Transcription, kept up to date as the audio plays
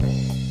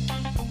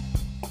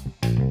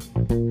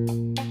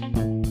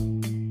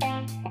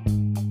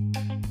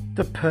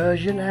the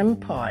Persian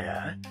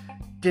Empire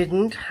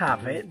didn't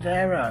have it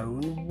their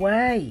own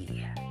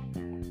way.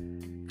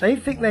 They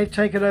think they've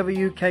taken over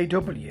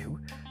UKW.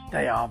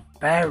 They are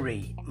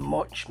very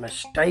much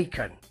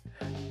mistaken.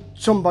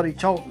 Somebody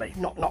told me,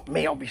 not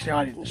me, obviously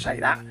I didn't say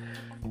that,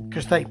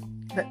 because they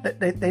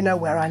know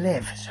where I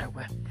live. So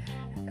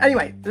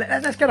anyway,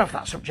 let's get off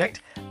that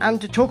subject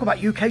and to talk about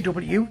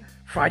UKW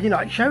Friday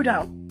Night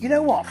Showdown. You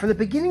know what? From the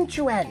beginning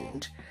to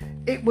end,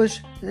 it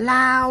was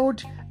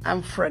loud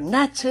and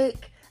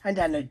frenetic and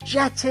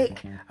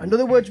energetic. In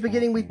other words,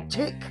 beginning with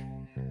tick.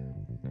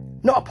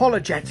 Not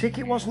apologetic.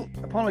 It wasn't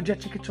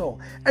apologetic at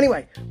all.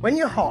 Anyway, when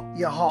you're hot,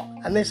 you're hot.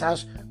 And this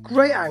has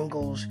great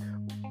angles,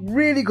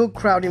 really good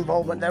crowd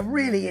involvement. They're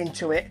really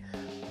into it.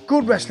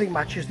 Good wrestling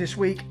matches this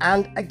week.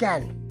 And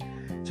again,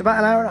 it's about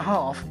an hour and a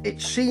half. It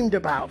seemed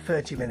about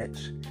 30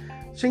 minutes.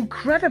 It's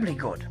incredibly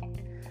good.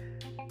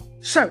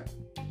 So,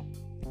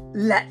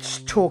 let's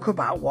talk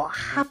about what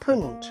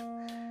happened.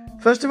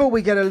 First of all,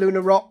 we get a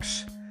Luna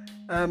Rocks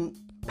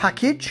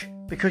package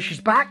because she's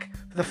back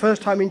for the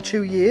first time in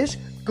 2 years.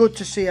 Good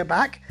to see her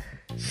back.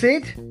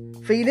 Sid,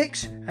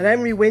 Phoenix and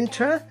Henry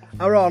Winter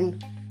are on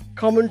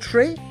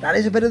commentary. That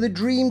is a bit of the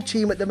dream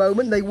team at the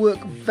moment. They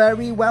work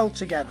very well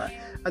together.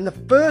 And the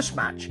first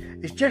match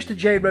is Jester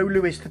J-Ro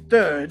Lewis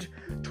III,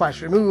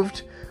 twice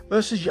removed,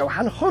 versus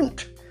Johan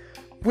Hunt.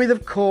 With,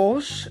 of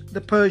course,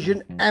 the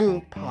Persian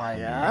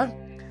Empire.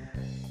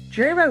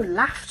 J-Ro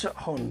laughed at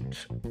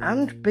Hunt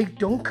and Big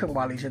Duncan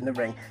while he's in the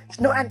ring.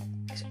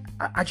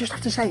 I just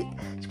have to say,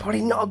 it's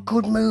probably not a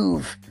good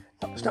move.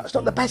 It's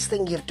not the best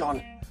thing you've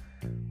done.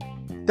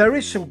 There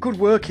is some good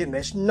work in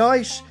this.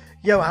 Nice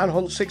Johan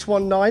Hunt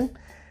 619.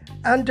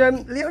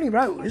 And Leonie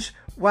Rose,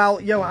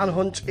 while Johan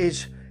Hunt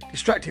is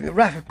distracting the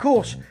ref, of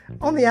course,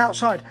 on the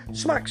outside,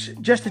 smacks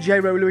Jester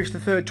J-Ro Lewis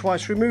III,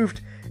 twice removed,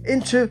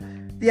 into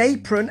the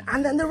apron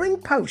and then the ring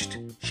post.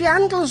 She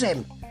handles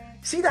him.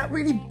 See, that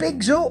really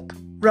bigs up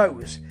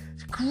Rose.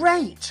 It's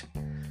great.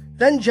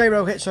 Then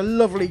J-Ro hits a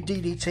lovely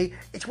DDT.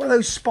 It's one of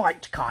those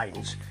spiked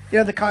kinds. You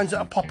know, the kinds that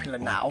are popular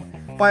now.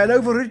 By an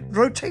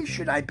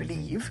over-rotation, I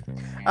believe.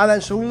 And then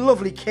some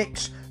lovely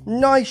kicks.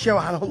 Nice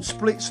Johan Hunt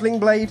sling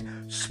blade.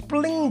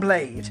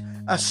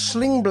 A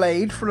sling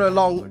blade for a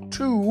long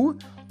 2.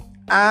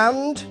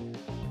 And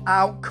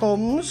out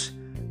comes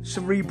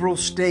Cerebral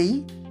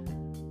Steve.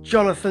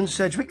 Jonathan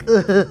Sedgwick,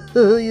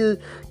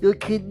 your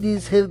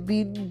kidneys have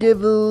been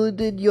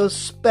devilled and your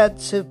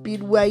spats have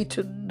been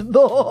whitened.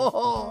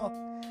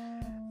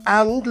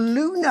 And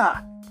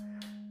Luna,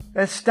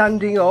 they're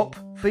standing up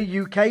for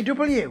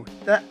UKW.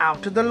 They're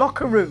out of the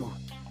locker room.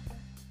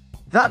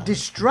 That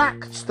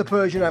distracts the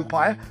Persian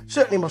Empire.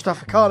 Certainly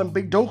Mustafa Khan and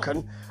Big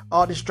Duncan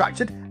are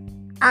distracted.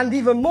 And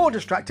even more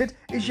distracted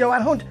is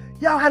Johan Hunt.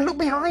 Johan, look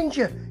behind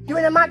you. You're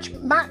in a match,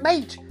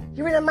 mate.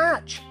 You're in a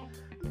match.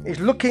 He's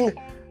looking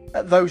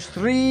at those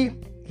three.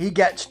 He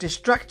gets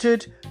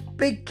distracted.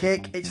 Big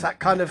kick. It's that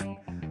kind of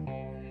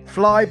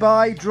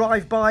fly-by,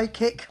 drive-by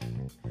kick.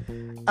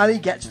 And he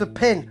gets the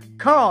pin.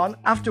 Khan,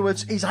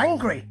 afterwards, is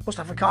angry.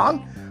 Mustafa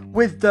Khan,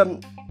 with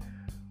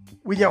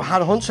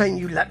Johan Hunt saying,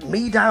 you let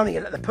me down and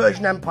you let the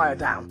Persian Empire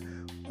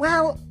down.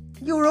 Well,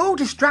 you were all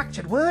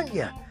distracted, weren't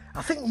you?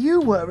 I think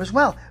you were as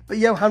well. But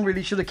Johan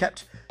really should have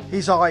kept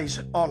his eyes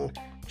on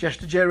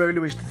Jester J-Ro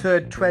Lewis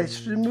III,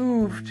 twice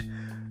removed,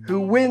 who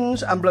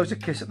wins and blows a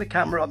kiss at the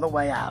camera on the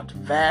way out.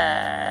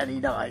 Very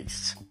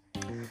nice.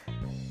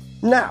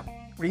 Now,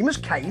 Remus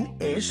Kane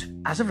is,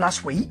 as of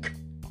last week,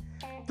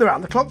 the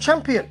round-the-clock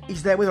champion.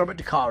 He's there with Robert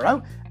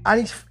DeCaro,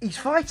 and he's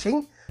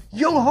fighting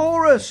Young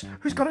Horus,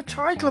 who's got a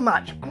title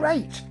match.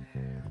 Great.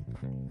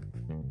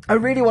 I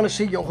really want to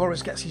see Young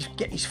Horus get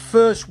his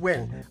first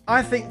win.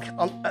 I think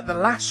at the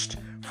last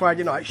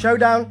Friday Night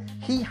Showdown,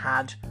 he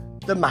had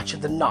the match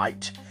of the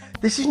night.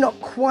 This is not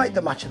quite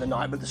the match of the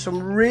night, but there's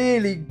some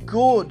really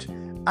good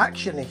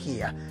action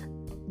here.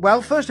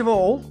 Well, first of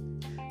all,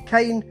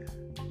 Kane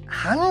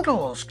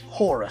handles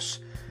Horus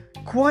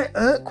quite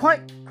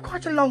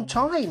a long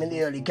time in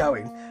the early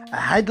going. A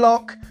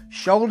headlock,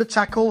 shoulder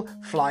tackle,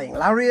 flying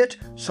lariat,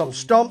 some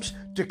stomps.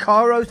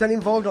 DeCaro's then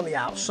involved on the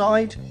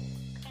outside.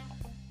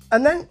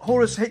 And then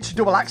Horus hits a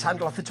double axe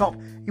handle off the top.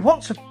 He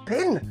wants a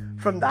pin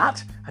from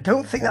that. I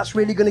don't think that's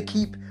really going to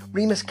keep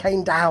Remus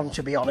Kane down,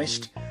 to be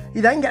honest. He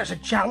then gets a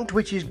chant,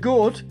 which is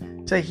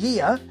good to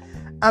hear.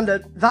 And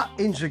that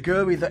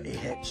Inzaguri that he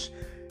hits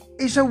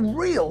is a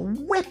real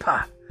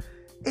whipper.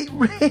 It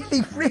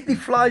really, really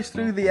flies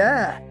through the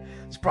air.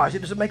 Surprised it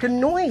doesn't make a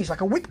noise,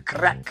 like a whip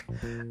crack.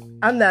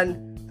 And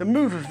then the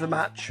move of the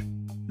match,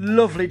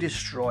 lovely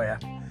destroyer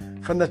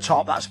from the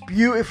top. That's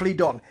beautifully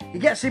done. He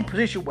gets in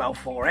position well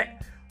for it,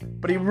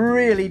 but he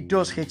really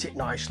does hit it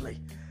nicely.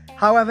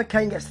 However,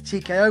 Kane gets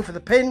the TKO for the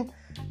pin,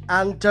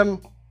 and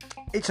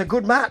it's a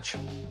good match.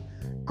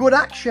 Good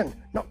action.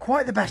 Not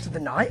quite the best of the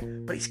night,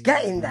 but it's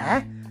getting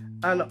there.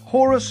 And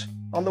Horus,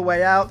 on the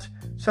way out,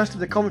 says to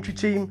the commentary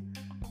team,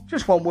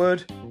 just one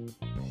word,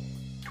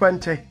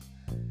 20.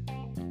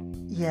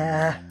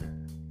 Yeah,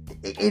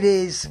 it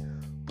is.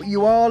 But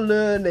you are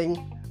learning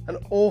an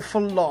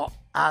awful lot,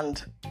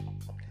 and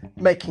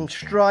making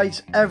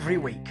strides every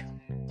week.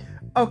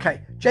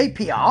 Okay,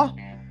 JPR,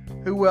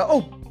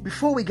 who,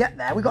 before we get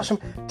there, we've got some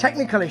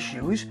technical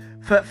issues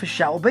for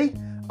Shelby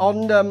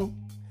on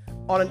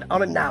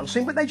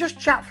announcing, but they just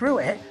chat through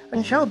it,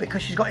 and Shelby,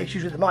 because she's got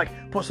issues with the mic,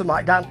 puts the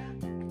mic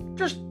down,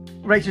 just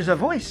raises her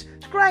voice.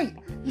 It's great.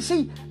 You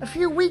see, a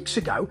few weeks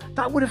ago,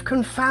 that would have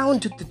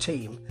confounded the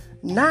team.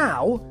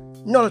 Now,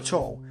 not at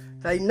all.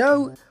 They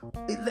know,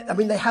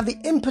 they have the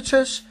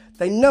impetus,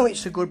 they know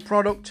it's a good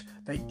product,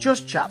 they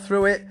just chat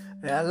through it,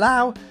 they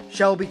allow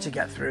Shelby to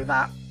get through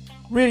that.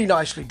 Really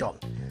nicely done.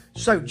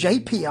 So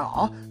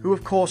JPR, who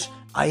of course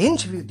I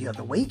interviewed the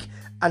other week,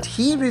 and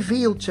he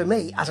revealed to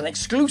me as an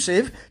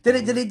exclusive,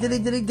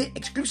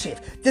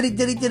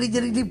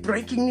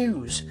 breaking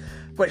news.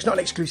 Well, it's not an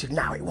exclusive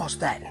now, it was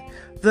then,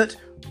 that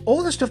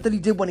all the stuff that he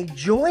did when he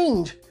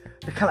joined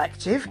the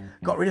collective,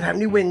 got rid of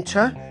Henry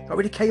Winter, got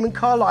rid of Cayman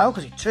Carlisle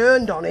because he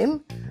turned on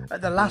him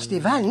at the last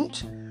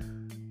event,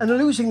 and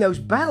losing those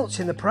belts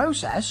in the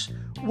process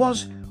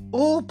was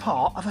all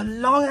part of a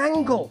long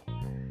angle.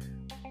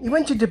 He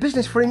went into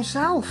business for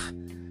himself.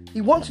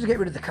 He wanted to get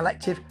rid of the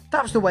collective.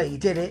 That was the way he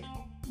did it.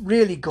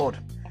 Really good.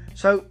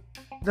 So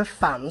the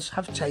fans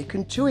have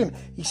taken to him.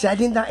 He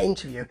said in that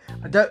interview,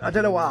 I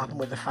don't know what happened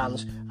with the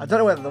fans. I don't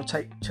know whether they'll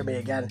take to me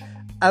again.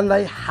 And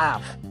they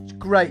have. It's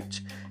great.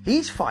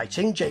 He's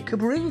fighting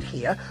Jacob Reed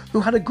here,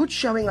 who had a good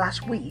showing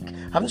last week.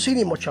 Haven't seen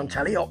him much on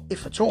telly, or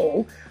if at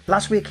all.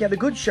 Last week he had a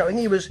good showing.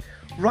 He was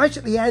right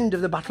at the end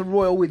of the Battle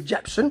Royal with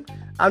Jepson,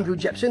 Andrew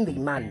Jepson, the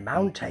Man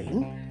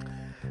Mountain.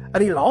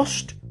 And he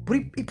lost, but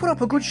he put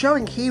up a good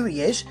showing. Here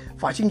he is,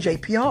 fighting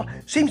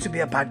JPR. Seems to be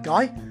a bad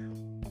guy.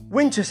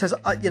 Winter says,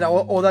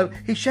 although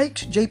he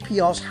shakes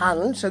JPR's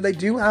hand, so they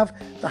do have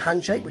the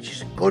handshake, which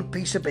is a good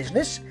piece of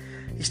business.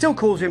 He still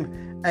calls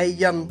him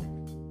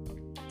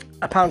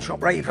a Pound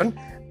Shop Raven,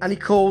 and he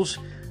calls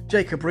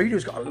Jacob Reed,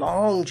 who's got a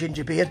long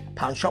ginger beard,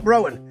 Pound Shop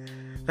Rowan.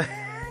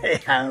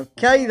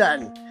 Okay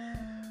then.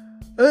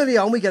 Early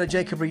on, we get a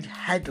Jacob Reed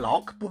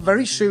headlock, but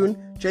very soon,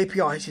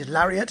 JPR hits his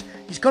lariat.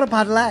 He's got a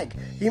bad leg.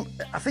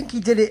 I think he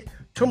did it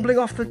tumbling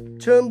off the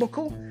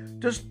turnbuckle.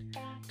 Does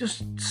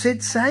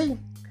Sid say?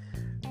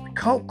 I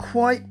can't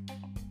quite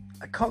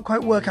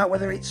work out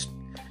whether it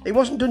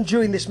wasn't done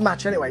during this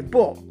match anyway,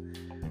 but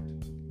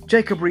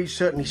Jacob Reed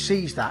certainly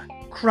sees that,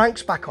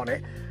 cranks back on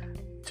it,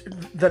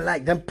 the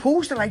leg, then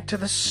pulls the leg to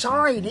the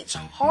side. It's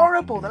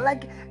horrible. The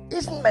leg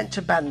isn't meant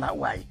to bend that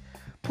way.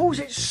 Pulls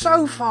it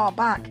so far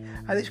back,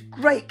 and it's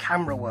great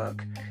camera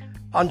work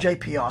on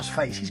JPR's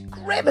face. He's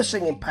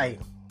grimacing in pain.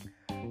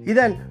 He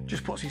then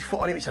just puts his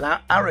foot on him. It's an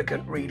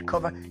arrogant Reed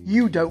cover.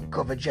 You don't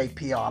cover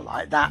JPR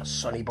like that,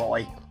 sonny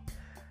boy.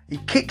 He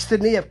kicks the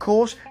knee, of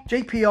course.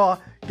 JPR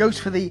goes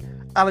for the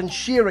Alan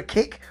Shearer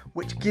kick,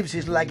 which gives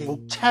his leg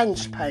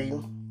intense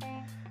pain.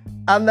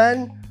 And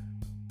then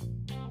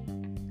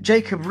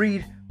Jacob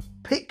Reed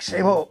picks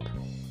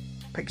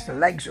the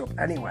legs up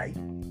anyway,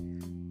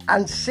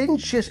 and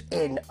cinches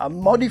in a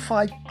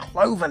modified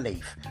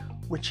cloverleaf,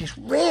 which is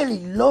really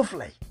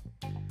lovely.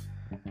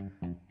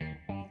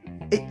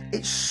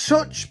 It's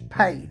such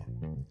pain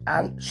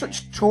and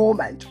such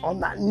torment on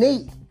that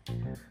knee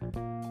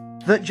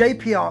that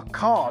JPR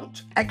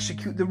can't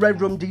execute the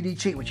Red Rum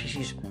DDT, which is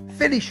his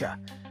finisher.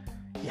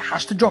 He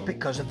has to drop it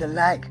because of the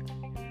leg.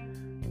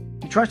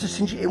 He tries to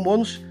cinch it in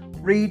once,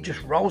 Reed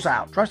just rolls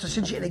out. Tries to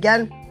cinch it in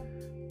again,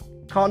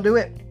 can't do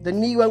it. The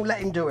knee won't let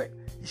him do it.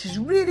 This is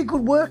really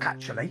good work,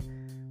 actually.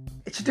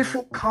 It's a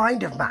different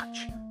kind of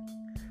match.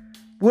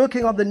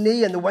 Working on the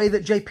knee and the way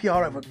that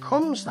JPR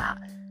overcomes that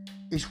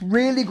is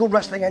really good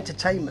wrestling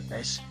entertainment,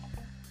 this.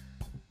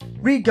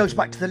 Reed goes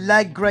back to the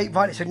leg,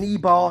 grapevine. It's a knee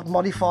bar,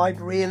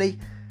 modified, really.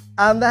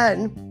 And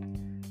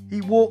then he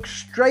walks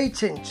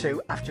straight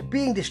into, after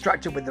being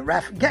distracted with the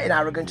ref, getting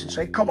arrogant and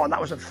saying, come on, that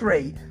was a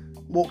 3,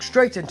 walks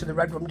straight into the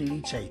Red Rum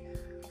DDT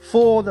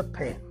for the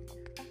pin.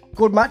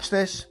 Good match,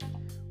 this.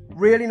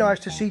 Really nice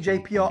to see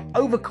JPR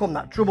overcome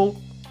that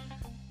trouble.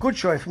 Good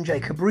showing from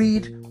Jacob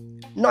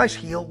Reed. Nice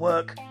heel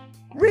work.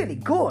 Really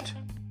good.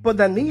 But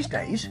then these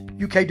days,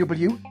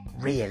 UKW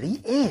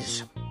really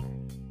is.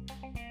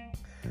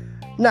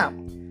 Now,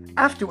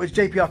 afterwards,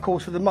 JPR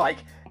calls for the mic.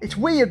 It's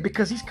weird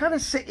because he's kind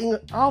of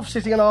half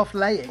sitting and half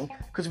laying,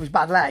 because of his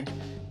bad leg,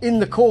 in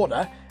the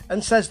corner,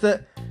 and says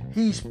that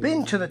he's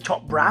been to the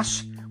top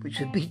brass, which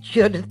would be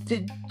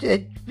Jonathan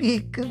Dick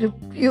and a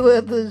few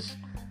others,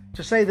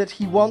 to say that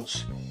he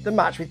wants the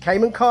match with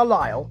Cayman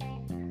Carlisle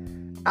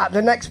at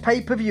the next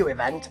pay-per-view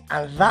event,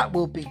 and that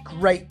will be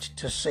great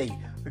to see.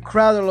 The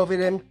crowd are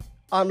loving him.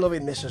 I'm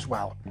loving this as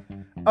well.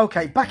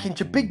 Okay, back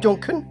into Big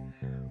Duncan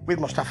with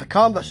Mustafa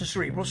Khan versus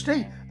Cerebral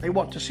Steve. We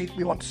want to see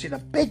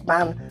the big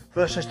man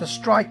versus the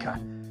striker.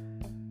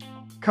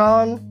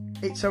 Khan,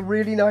 it's a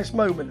really nice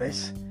moment,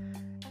 this.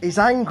 He's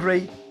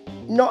angry,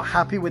 not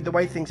happy with the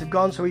way things have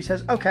gone, so he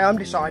says, okay, I'm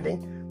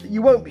deciding that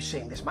you won't be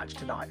seeing this match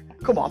tonight.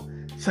 Come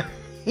on. So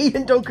he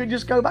and Duncan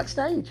just go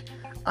backstage.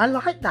 I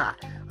like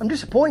that. I'm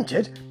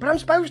disappointed, but I'm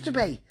supposed to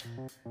be.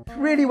 It's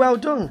really well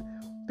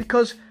done,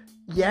 because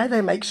yeah,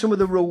 they make some of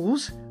the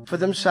rules for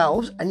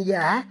themselves, and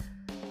yeah,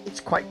 it's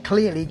quite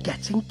clearly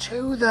getting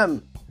to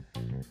them.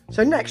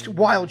 So next,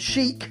 Wild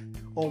Sheik,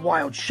 or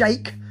Wild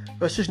Shake,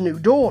 versus New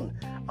Dawn.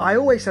 I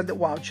always said that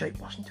Wild Shake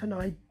wasn't an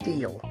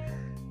ideal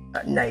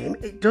name.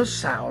 It does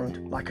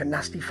sound like a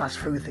nasty fast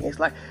food thing. It's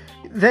like,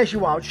 there's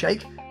your Wild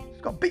Shake,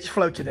 it's got bits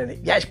floating in it.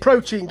 Yeah, it's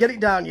protein, get it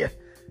down you.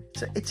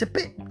 It's a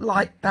bit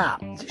like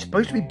that. Is it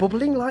supposed to be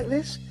bubbling like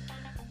this?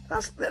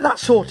 That's that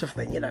sort of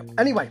thing, you know.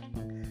 Anyway,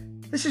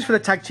 this is for the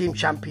Tag Team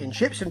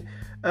Championships, and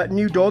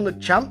New Dawn, the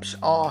champs,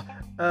 are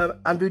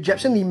Andrew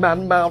Jepson, the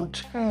Man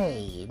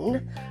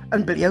Mountain,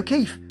 and Billy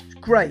O'Keefe. It's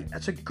great.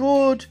 It's a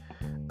good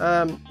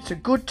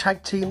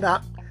tag team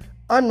that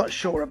I'm not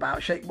sure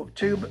about, Sheikh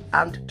Maktoum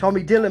and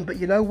Tommy Dillon, but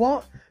you know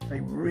what?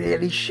 They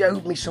really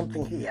showed me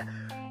something here.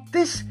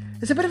 There's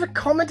a bit of a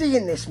comedy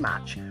in this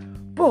match,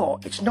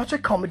 but it's not a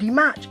comedy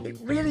match. It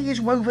really is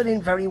woven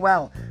in very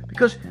well,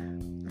 because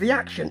the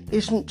action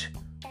isn't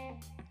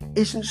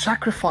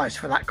sacrificed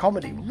for that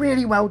comedy.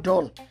 Really well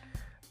done.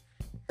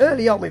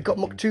 Early on, we've got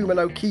Maktoum and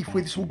O'Keefe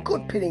with some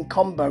good pinning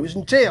combos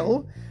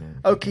until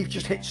O'Keefe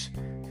just hits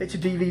a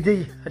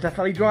DVD, a Death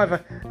Valley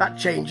Driver. That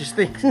changes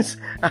things.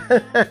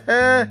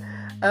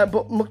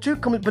 But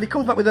Maktoum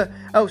comes back with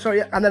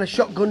and then a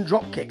shotgun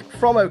drop kick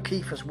from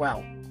O'Keefe as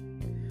well.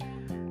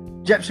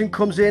 Jepson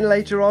comes in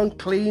later on,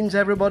 cleans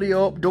everybody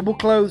up, double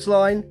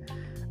clothesline,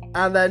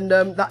 and then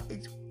that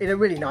in a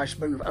really nice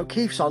move.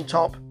 O'Keefe's on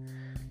top,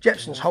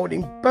 Jepson's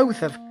holding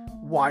both of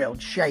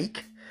Wild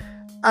Shake,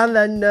 and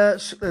then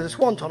there's a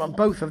swanton on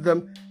both of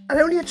them, and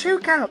only a 2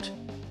 count.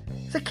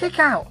 It's a kick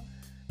out.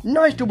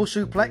 Nice double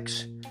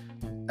suplex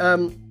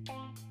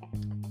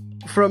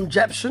from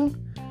Jepson,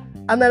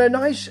 and then a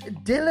nice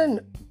Dillon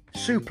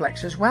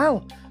suplex as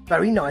well.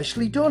 Very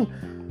nicely done.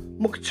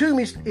 Maktoum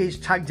is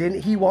tagged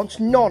in. He wants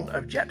none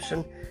of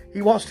Jepson.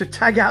 He wants to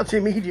tag out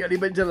immediately,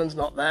 but Dillon's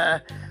not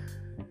there.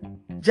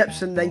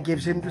 Jepson then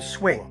gives him the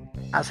swing.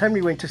 As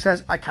Henry Winter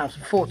says, I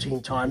counted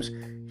 14 times.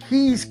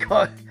 He's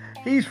got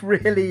the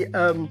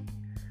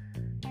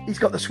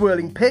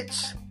swirling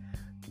pits.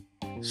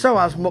 So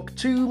has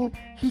Maktoum.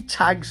 He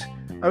tags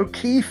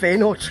O'Keefe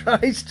in, or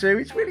tries to.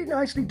 It's really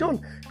nicely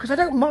done, because I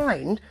don't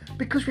mind,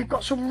 because we've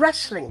got some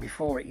wrestling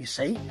before it, you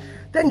see.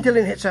 Then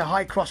Dillon hits a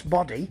high cross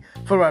body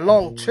for a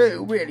long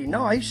 2, really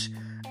nice,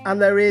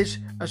 and there is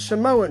a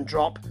Samoan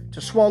drop to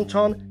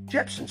Swanton,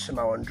 Jepson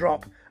Samoan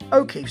drop,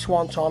 O'Keefe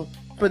Swanton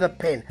for the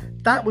pin.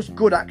 That was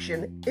good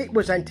action. It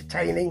was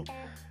entertaining.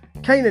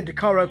 Kane and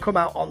Decaro come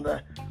out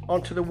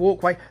onto the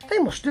walkway. They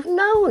must have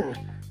known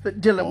that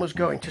Dillon was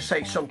going to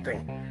say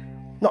something.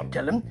 Not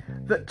Dillon,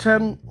 that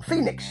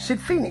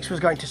Sid Phoenix was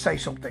going to say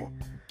something.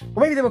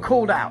 Or maybe they were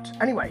called out.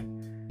 Anyway,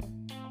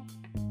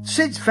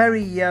 Sid's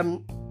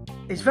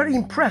is very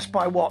impressed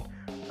by what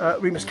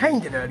Remus Kane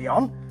did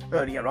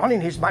earlier on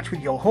in his match with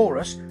Young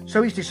Horus,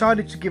 so he's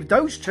decided to give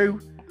those two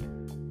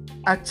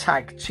a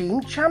tag team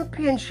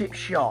championship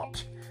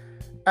shot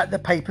at the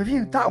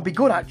pay-per-view. That'll be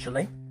good,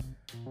 actually.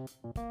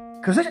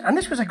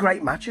 This was a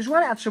great match as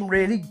well. It had some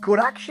really good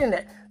action in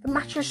it. The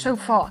matches so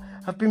far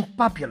have been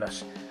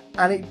fabulous,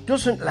 and it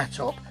doesn't let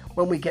up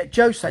when we get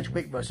Joe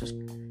Sedgwick versus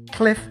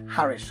Cliff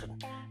Harrison.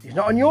 He's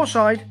not on your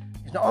side,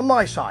 he's not on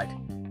my side,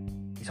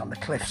 he's on the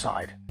Cliff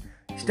side.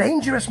 It's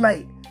dangerous,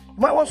 mate. You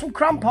might want some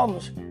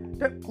crampons.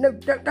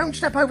 Don't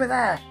step over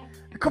there.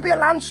 There could be a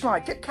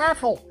landslide. Get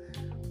careful.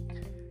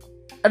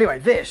 Anyway,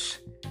 this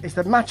is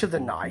the match of the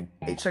night.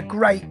 It's a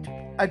great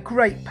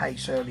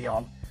pace early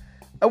on.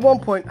 At one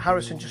point,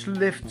 Harrison just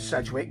lifts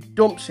Sedgwick,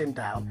 dumps him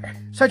down.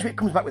 Sedgwick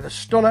comes back with a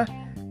stunner,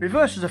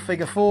 reverses a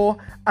figure 4,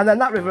 and then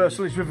that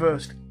reversal is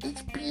reversed.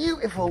 It's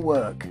beautiful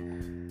work.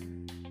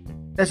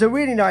 There's a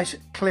really nice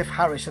Cliff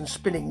Harrison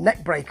spinning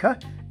neck breaker.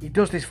 He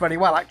does this very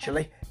well,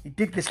 actually. He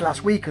did this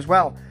last week as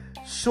well.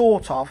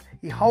 Sort of.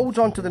 He holds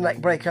onto the neck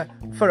breaker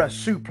for a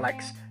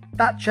suplex.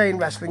 That chain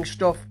wrestling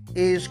stuff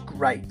is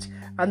great.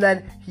 And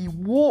then he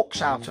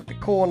walks out of the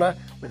corner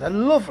with a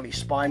lovely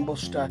spine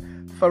buster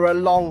for a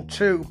long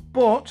 2.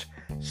 But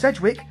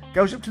Sedgwick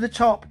goes up to the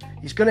top.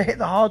 He's going to hit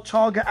the hard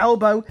target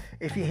elbow.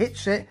 If he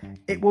hits it,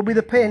 it will be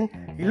the pin.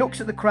 He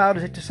looks at the crowd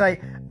as if to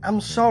say,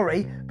 I'm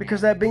sorry,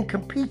 because there have been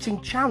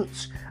competing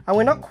chants, and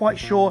we're not quite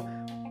sure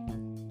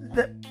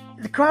that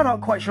the crowd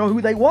aren't quite sure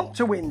who they want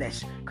to win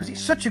this, because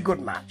it's such a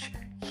good match.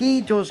 He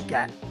does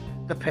get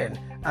the pin,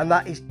 and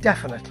that is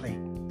definitely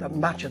the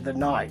match of the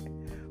night.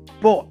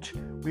 But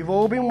we've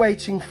all been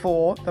waiting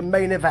for the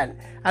main event,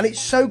 and it's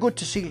so good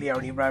to see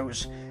Leonie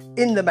Rose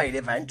in the main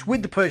event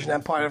with the Persian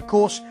Empire, of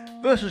course,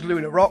 versus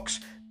Luna Rocks.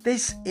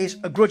 This is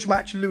a grudge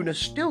match. Luna's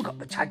still got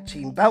the tag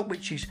team belt,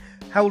 which she's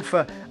held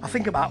for, I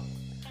think, about,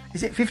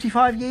 is it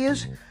 55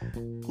 years?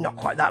 Not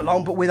quite that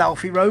long, but with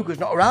Alfie Rogue, who's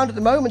not around at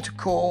the moment, of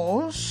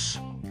course.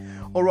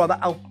 Or rather,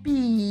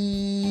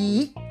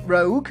 Alfie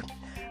Rogue.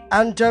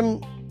 And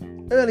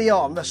early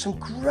on, there's some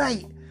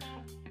great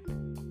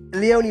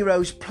Leonie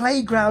Rose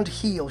playground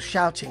heel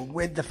shouting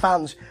with the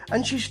fans,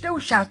 and she's still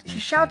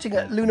shouting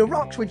at Luna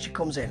Rocks when she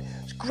comes in.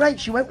 It's great.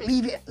 She won't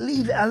leave it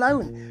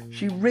alone.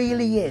 She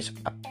really is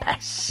a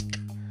pest.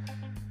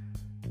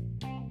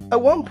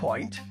 At one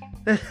point,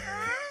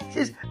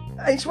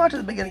 it's right at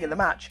the beginning of the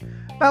match,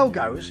 bell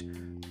goes,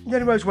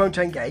 Danny Rose won't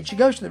engage. She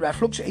goes to the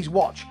ref, looks at his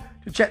watch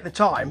to check the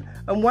time,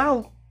 and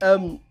while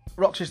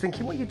Rox is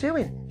thinking, what are you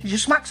doing? She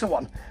just smacks her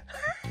one.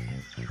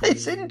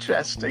 It's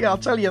interesting, I'll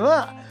tell you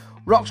that.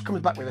 Rox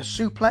comes back with a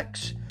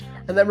suplex,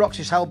 and then Rox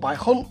is held by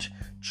Hunt,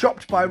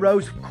 chopped by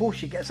Rose. Of course,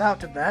 she gets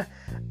out of there,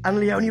 and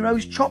Leonie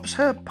Rose chops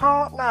her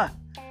partner.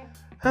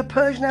 Her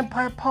Persian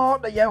Empire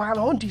partner, Johan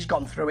Hunt. He's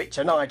gone through it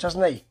tonight,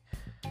 hasn't he?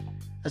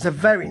 There's a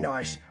very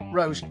nice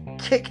Rose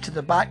kick to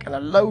the back and a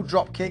low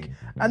drop kick,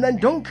 and then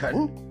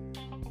Duncan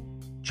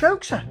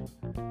chokes her.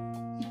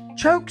 He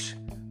chokes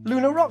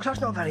Luna Rox. That's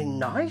not very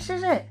nice,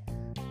 is it?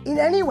 In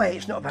any way,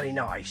 it's not very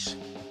nice.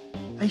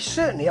 They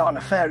certainly are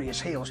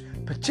nefarious heels,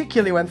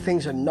 particularly when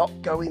things are not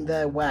going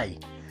their way.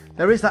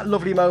 There is that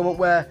lovely moment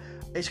where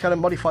it's kind of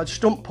modified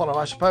stump puller,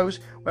 I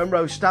suppose, when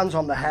Rose stands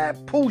on the hair,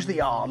 pulls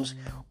the arms.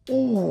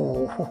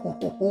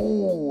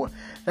 Ooh,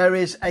 there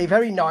is a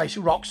very nice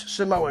Rox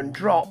Samoan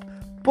drop,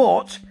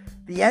 but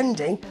the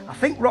ending, I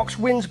think Rox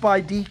wins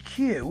by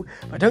DQ,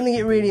 but I don't think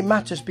it really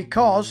matters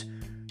because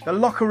the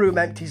locker room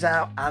empties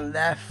out and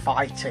they're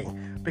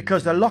fighting,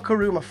 because the locker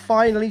room are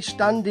finally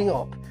standing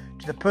up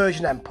to the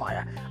Persian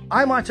Empire.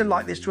 I might have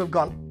liked this to have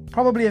gone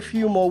probably a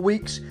few more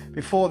weeks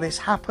before this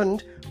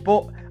happened,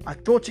 but I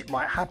thought it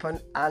might happen,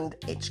 and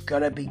it's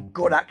going to be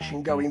good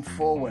action going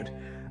forward.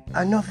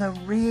 Another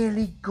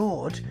really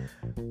good,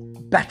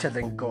 better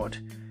than good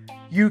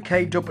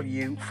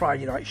UKW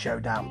Friday Night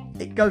Showdown.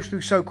 It goes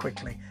through so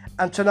quickly,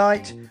 and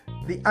tonight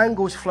the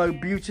angles flow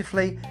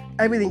beautifully.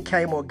 Everything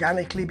came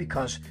organically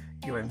because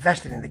you're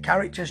invested in the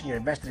characters and you're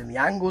invested in the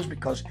angles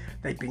because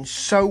they've been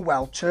so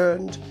well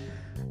turned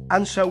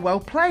and so well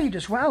played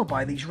as well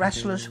by these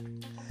wrestlers,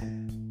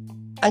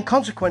 and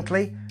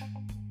consequently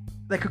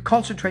they could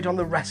concentrate on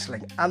the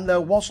wrestling, and there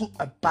wasn't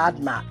a bad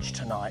match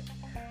tonight.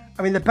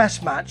 I mean, the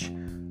best match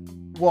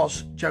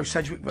was Joe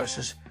Sedgwick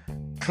versus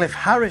Cliff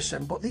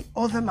Harrison, but the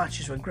other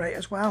matches were great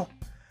as well.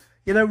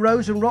 You know,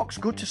 Rose and Rox,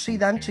 good to see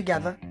them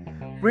together.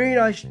 Really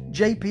nice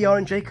JPR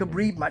and Jacob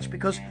Reed match,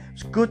 because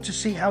it's good to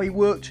see how he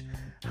worked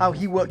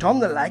on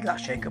the leg,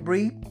 that's Jacob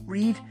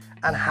Reed,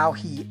 and how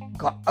he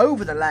got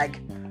over the leg,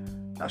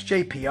 that's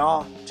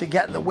JPR, to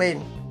get the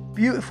win.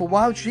 Beautiful.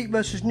 Wild Street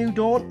versus New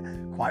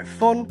Dawn, quite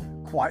fun,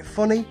 quite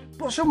funny,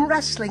 but some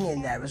wrestling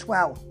in there as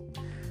well.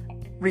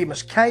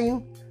 Remus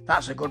Kane,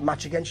 that's a good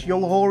match against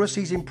Young Horus.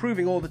 He's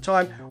improving all the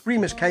time.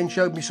 Remus Kane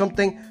showed me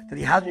something that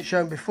he hadn't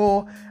shown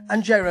before.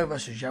 And J-Ro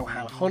versus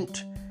Johan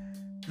Hunt.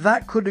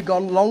 That could have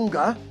gone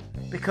longer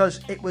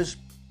because it was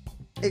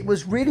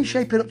really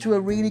shaping up to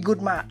a really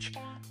good match.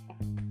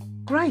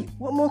 Great.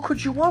 What more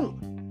could you want?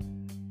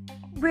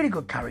 Really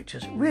good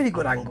characters, really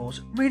good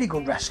angles, really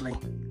good wrestling.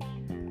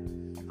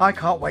 I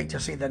can't wait to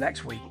see the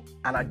next week.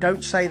 And I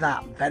don't say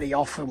that very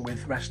often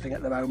with wrestling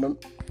at the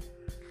moment.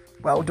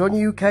 Well done,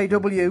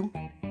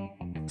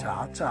 UKW.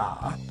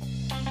 Ta-ta.